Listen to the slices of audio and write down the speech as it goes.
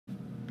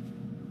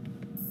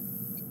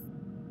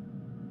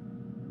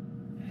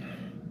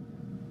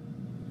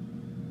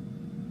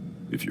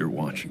If you're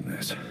watching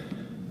this.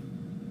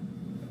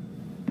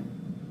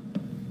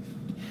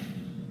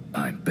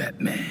 I'm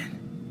Batman.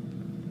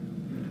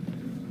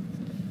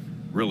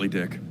 Really,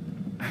 Dick?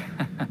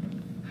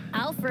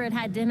 Alfred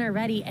had dinner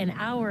ready an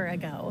hour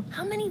ago.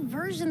 How many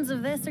versions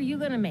of this are you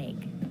gonna make?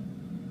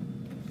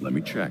 Let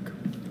me check.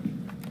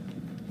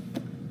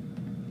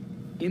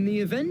 In the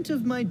event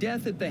of my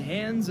death at the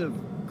hands of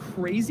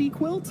Crazy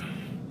Quilt?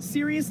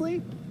 Seriously?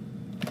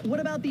 What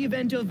about the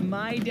event of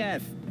my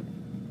death?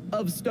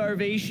 Of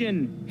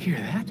starvation? Hear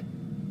that?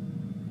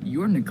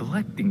 You're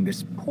neglecting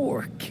this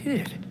poor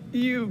kid.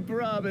 You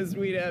promised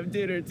we'd have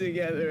dinner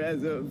together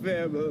as a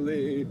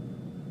family.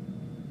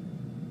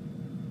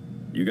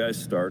 You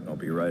guys start, I'll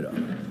be right up.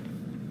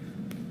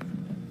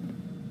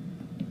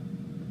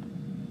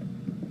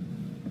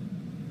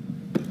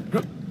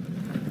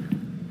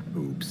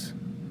 Oops.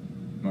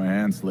 My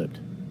hand slipped.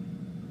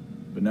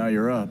 But now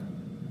you're up,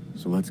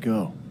 so let's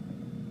go.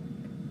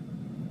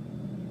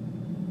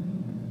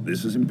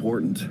 This is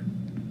important.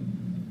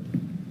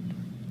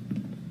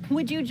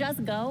 Would you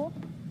just go?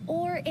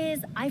 Or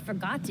is I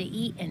forgot to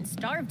eat and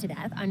starve to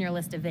death on your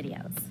list of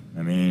videos?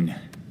 I mean,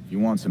 if you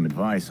want some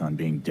advice on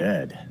being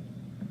dead,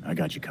 I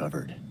got you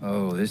covered.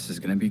 Oh, this is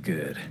gonna be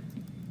good.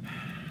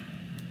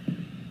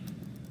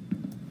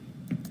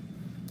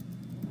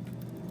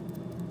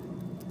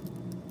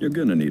 You're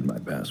gonna need my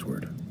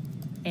password.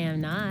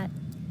 Am not.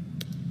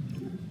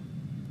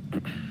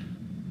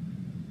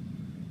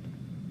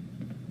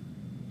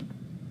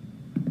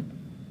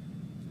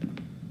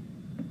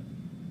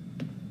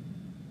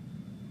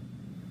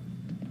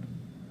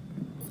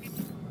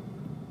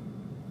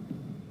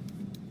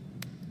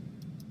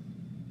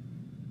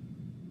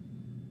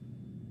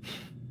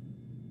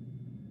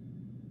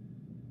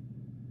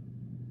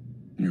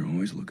 You're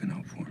always looking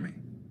out for me.